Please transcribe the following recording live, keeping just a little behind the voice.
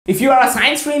If you are a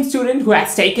science stream student who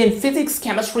has taken physics,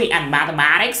 chemistry, and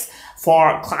mathematics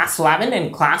for class 11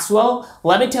 and class 12,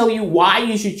 let me tell you why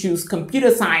you should choose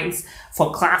computer science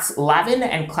for class 11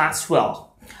 and class 12.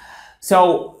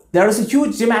 So there is a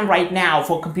huge demand right now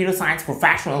for computer science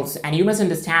professionals, and you must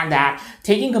understand that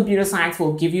taking computer science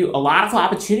will give you a lot of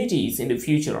opportunities in the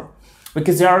future,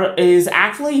 because there is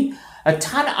actually a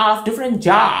ton of different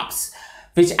jobs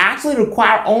which actually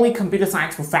require only computer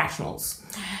science professionals.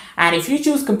 And if you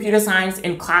choose computer science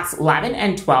in class 11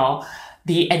 and 12,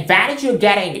 the advantage you're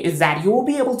getting is that you will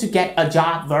be able to get a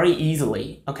job very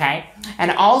easily, okay?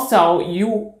 And also,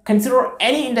 you consider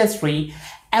any industry,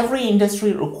 every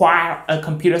industry require a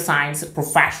computer science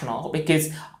professional, because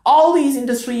all these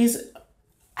industries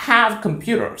have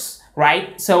computers,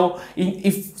 right? So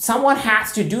if someone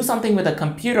has to do something with a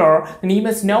computer, then he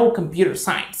must know computer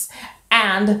science.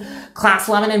 And class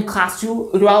 11 and class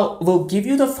 2 will give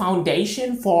you the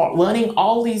foundation for learning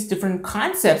all these different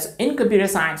concepts in computer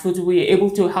science, which will be able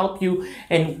to help you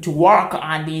to work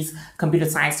on these computer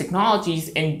science technologies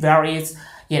in various,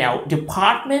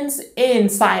 departments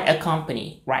inside a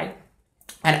company, right?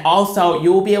 And also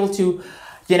you will be able to,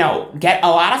 get a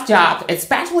lot of jobs,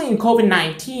 especially in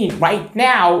COVID-19. Right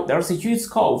now, there's a huge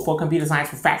scope for computer science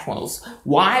professionals.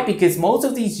 Why? Because most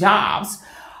of these jobs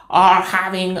are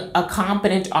having a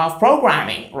component of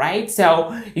programming, right?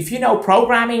 So if you know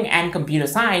programming and computer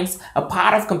science, a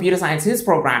part of computer science is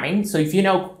programming. So if you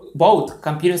know both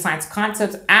computer science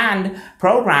concepts and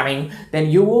programming, then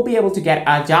you will be able to get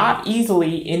a job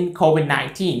easily in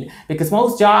COVID-19, because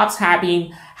most jobs have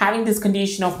been having this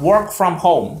condition of work from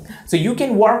home. So you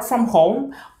can work from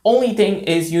home. Only thing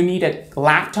is you need a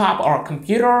laptop or a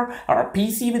computer or a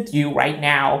PC with you right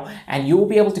now, and you will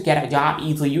be able to get a job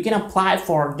easily. You can apply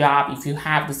for a job if you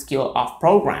have the skill of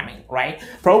programming, right?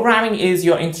 Programming is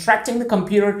you're instructing the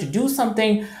computer to do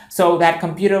something, so that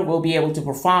computer will be able to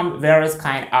perform various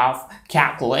kind of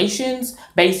calculations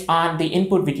based on the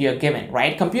input which you're given,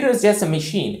 right? Computer is just a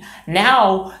machine.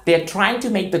 Now they're trying to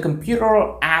make the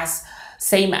computer as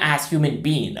same as human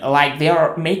being. Like they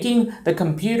are making the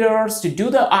computers to do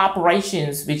the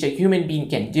operations which a human being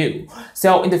can do.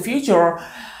 So in the future,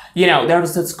 there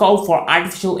is a scope for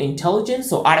artificial intelligence.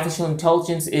 So artificial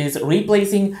intelligence is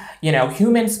replacing,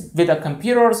 humans with a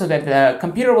computer, so that the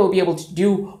computer will be able to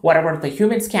do whatever the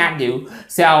humans can do.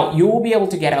 So you will be able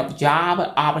to get a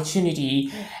job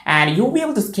opportunity, and you'll be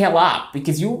able to scale up,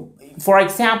 because for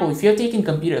example, if you're taking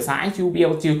computer science, you'll be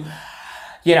able to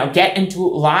get into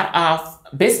a lot of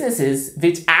businesses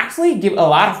which actually give a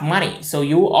lot of money. So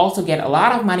you will also get a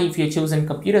lot of money if you're choosing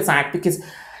computer science, because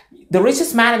the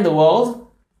richest man in the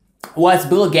world was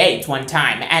Bill Gates one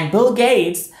time. And Bill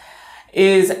Gates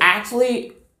is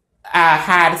actually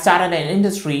had started an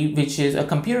industry which is a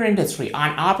computer industry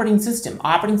on operating system.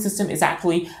 Operating system is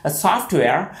actually a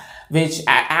software which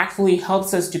actually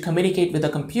helps us to communicate with the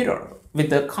computer, with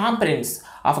the competence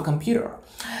of a computer.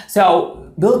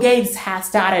 So Bill Gates has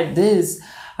started this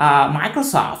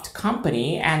Microsoft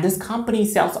company, and this company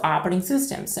sells operating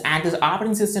systems. And this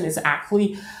operating system is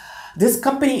actually, this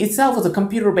company itself is a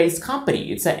computer-based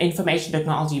company. It's an information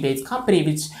technology-based company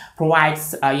which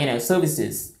provides,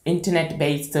 services,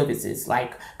 internet-based services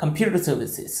like computer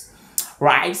services.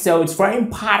 Right, so it's very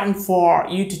important for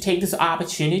you to take this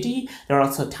opportunity. There are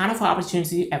also a ton of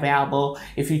opportunity available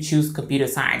if you choose computer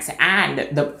science. And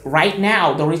right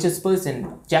now, the richest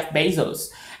person, Jeff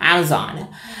Bezos, Amazon.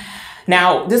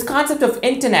 Now, this concept of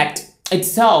internet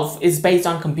itself is based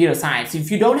on computer science.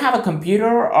 If you don't have a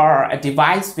computer or a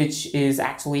device which is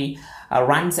actually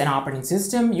runs an operating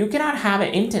system, you cannot have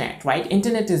an internet, right?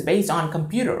 Internet is based on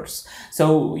computers.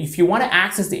 So if you want to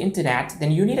access the internet,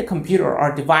 then you need a computer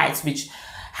or device which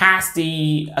has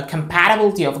the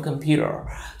compatibility of a computer.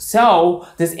 So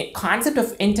this concept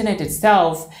of internet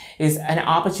itself is an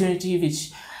opportunity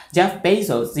which Jeff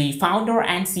Bezos, the founder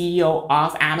and CEO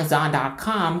of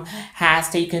Amazon.com, has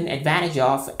taken advantage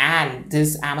of. And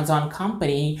this Amazon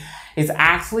company is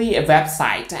actually a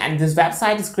website, and this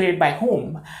website is created by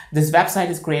whom? This website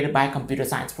is created by computer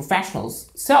science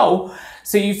professionals. So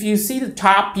if you see the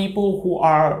top people who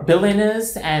are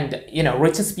billionaires and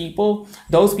richest people,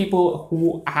 those people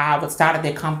who have started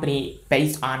their company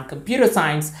based on computer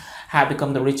science have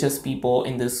become the richest people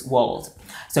in this world.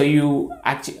 So you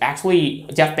actually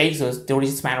Jeff Bezos, the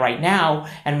richest man right now,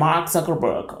 and Mark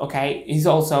Zuckerberg, okay, he's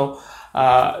also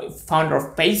founder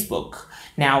of Facebook.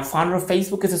 Now, founder of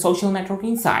Facebook is a social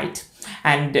networking site,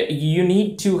 and you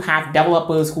need to have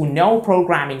developers who know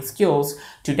programming skills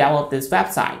to develop this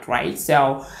website, right?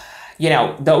 So you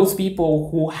know, those people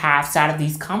who have started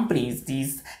these companies,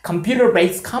 these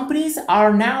computer-based companies,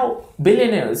 are now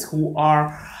billionaires who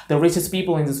are the richest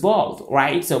people in this world,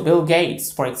 right? So Bill Gates,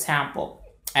 for example,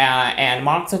 and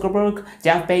Mark Zuckerberg,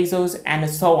 Jeff Bezos, and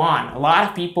so on. A lot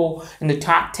of people in the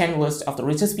top 10 list of the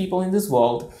richest people in this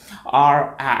world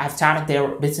have started their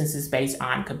businesses based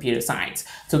on computer science.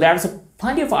 So there's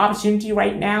plenty of opportunity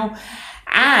right now.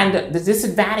 And the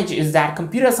disadvantage is that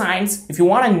computer science, if you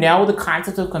want to know the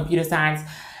concept of computer science,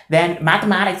 then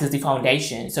mathematics is the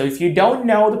foundation. So if you don't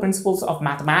know the principles of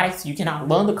mathematics, you cannot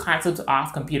learn the concepts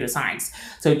of computer science.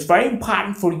 So it's very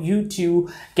important for you to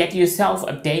get yourself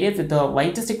updated with the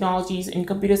latest technologies in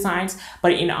computer science.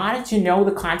 But in order to know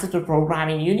the concept of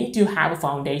programming, you need to have a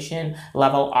foundation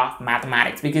level of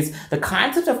mathematics, because the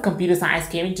concept of computer science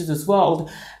came into this world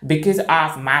because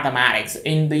of mathematics.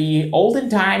 In the olden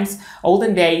times,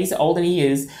 olden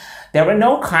years, there were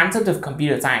no concept of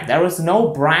computer science. There was no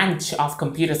branch of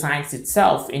computer science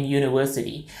itself in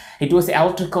university. It was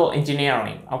electrical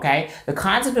engineering, okay? The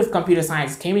concept of computer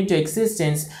science came into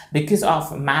existence because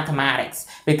of mathematics,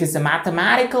 because the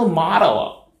mathematical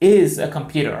model is a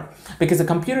computer, because a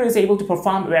computer is able to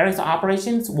perform various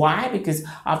operations. Why? Because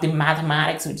of the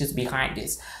mathematics which is behind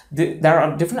this. There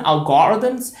are different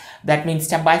algorithms, that means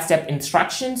step-by-step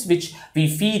instructions, which we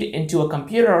feed into a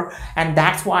computer, and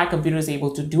that's why a computer is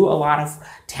able to do a lot of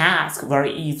tasks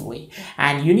very easily.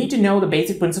 And you need to know the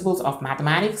basic principles of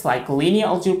mathematics like linear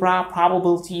algebra,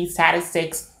 probability,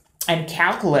 statistics, and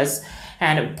calculus,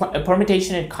 and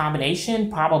permutation and combination,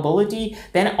 probability.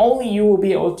 Then only you will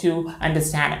be able to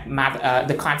understand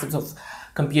the concepts of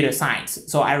computer science.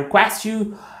 So I request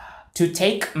you to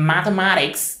take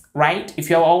mathematics, right? If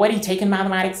you have already taken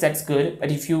mathematics, that's good. But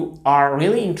if you are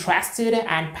really interested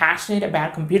and passionate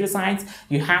about computer science,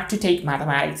 you have to take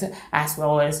mathematics, as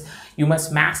well as you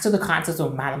must master the concepts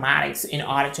of mathematics in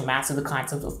order to master the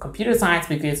concepts of computer science,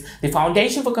 because the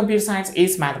foundation for computer science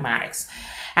is mathematics.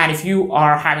 And if you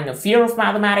are having a fear of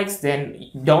mathematics,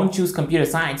 then don't choose computer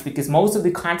science, because most of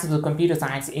the concepts of computer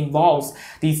science involves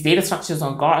these data structures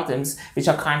and algorithms, which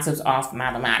are concepts of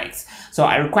mathematics. So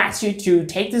I request you to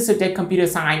take this subject computer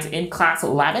science in class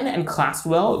 11 and class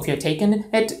 12. If you're taking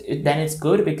it, then it's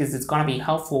good, because it's going to be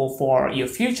helpful for your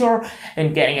future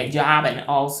in getting a job, and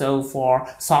also for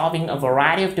solving a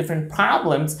variety of different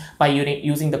problems by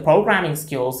using the programming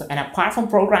skills. And apart from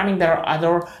programming, there are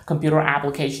other computer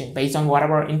applications based on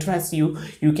whatever interests you.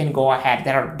 You can go ahead.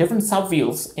 There are different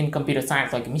subfields in computer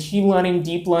science, like machine learning,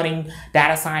 deep learning,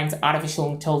 data science, artificial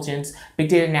intelligence, big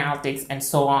data analytics, and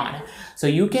so on. So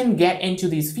you can get into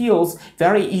these fields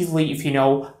very easily if you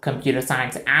know computer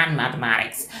science and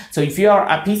mathematics. So if you are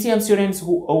a PCM student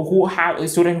who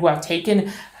have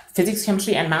taken physics,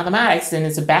 chemistry, and mathematics, then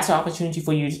it's the best opportunity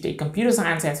for you to take computer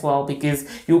science as well, because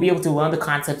you'll be able to learn the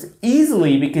concepts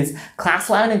easily, because class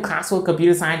 11 and class 12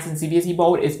 computer science in CBSE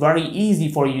board is very easy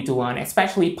for you to learn,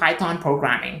 especially Python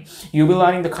programming. You'll be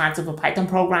learning the concept of Python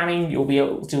programming. You'll be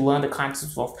able to learn the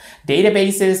concepts of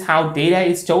databases, how data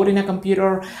is stored in a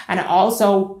computer, and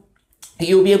also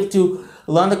you'll be able to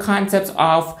learn the concepts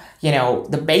of,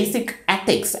 the basic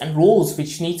ethics and rules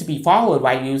which need to be followed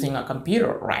while using a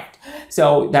computer, right?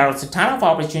 So there's a ton of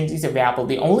opportunities available.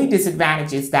 The only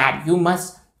disadvantage is that you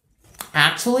must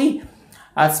actually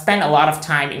spend a lot of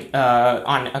time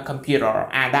on a computer,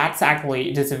 and that's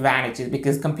actually a disadvantage,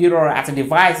 because computer as a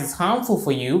device is harmful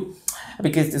for you,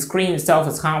 because the screen itself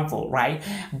is harmful, right?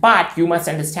 But you must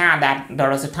understand that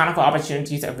there is a ton of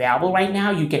opportunities available right now.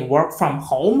 You can work from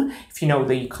home if you know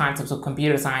the concepts of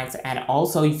computer science, and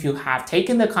also if you have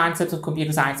taken the concepts of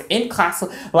computer science in class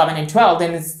 11 and 12,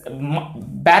 then it's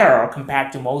better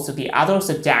compared to most of the other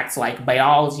subjects like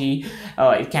biology.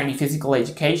 It can be physical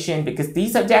education, because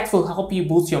these subjects will help you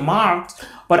boost your marks,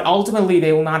 but ultimately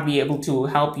they will not be able to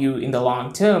help you in the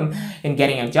long term in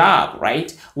getting a job,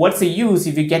 right? What's the use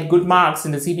if you get good marks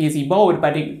in the CBSE board,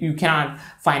 but you cannot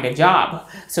find a job?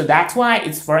 So that's why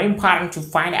it's very important to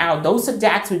find out those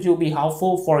subjects which will be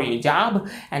helpful for your job,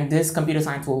 and this computer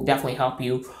science will definitely help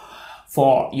you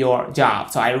for your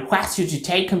job. So I request you to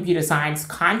take computer science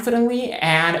confidently,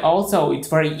 and also it's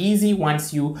very easy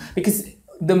because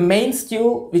the main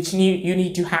skill which you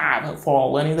need to have for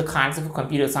learning the concept of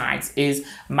computer science is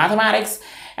mathematics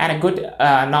and a good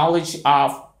knowledge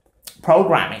of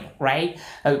programming, right?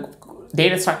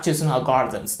 Data structures and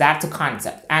algorithms, that's a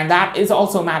concept. And that is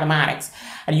also mathematics.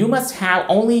 And you must have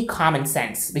only common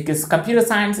sense, because computer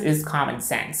science is common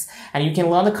sense. And you can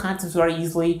learn the concepts very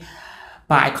easily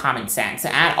by common sense.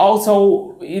 And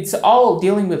also it's all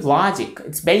dealing with logic.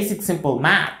 It's basic simple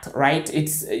math, right?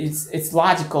 It's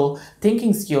logical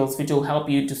thinking skills which will help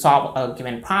you to solve a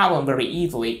given problem very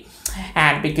easily.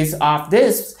 And because of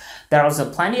this, there is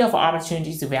plenty of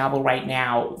opportunities available right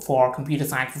now for computer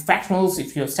science professionals.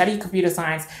 If you study computer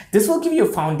science, this will give you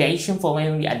a foundation for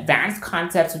learning the advanced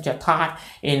concepts which are taught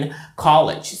in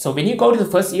college. So when you go to the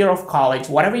first year of college,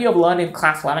 whatever you have learned in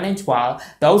class 11 and 12,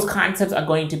 those concepts are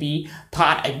going to be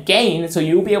taught again, so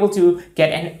you'll be able to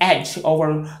get an edge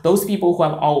over those people who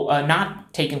have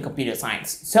not taken computer science.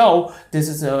 So this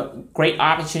is a great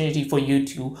opportunity for you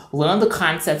to learn the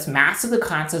concepts, master the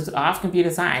concepts of computer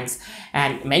science,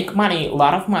 and make money, a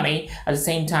lot of money. At the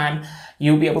same time,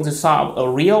 you'll be able to solve a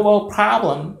real-world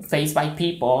problem faced by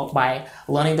people by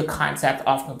learning the concept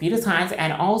of computer science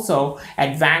and also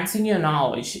advancing your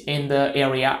knowledge in the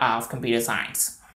area of computer science.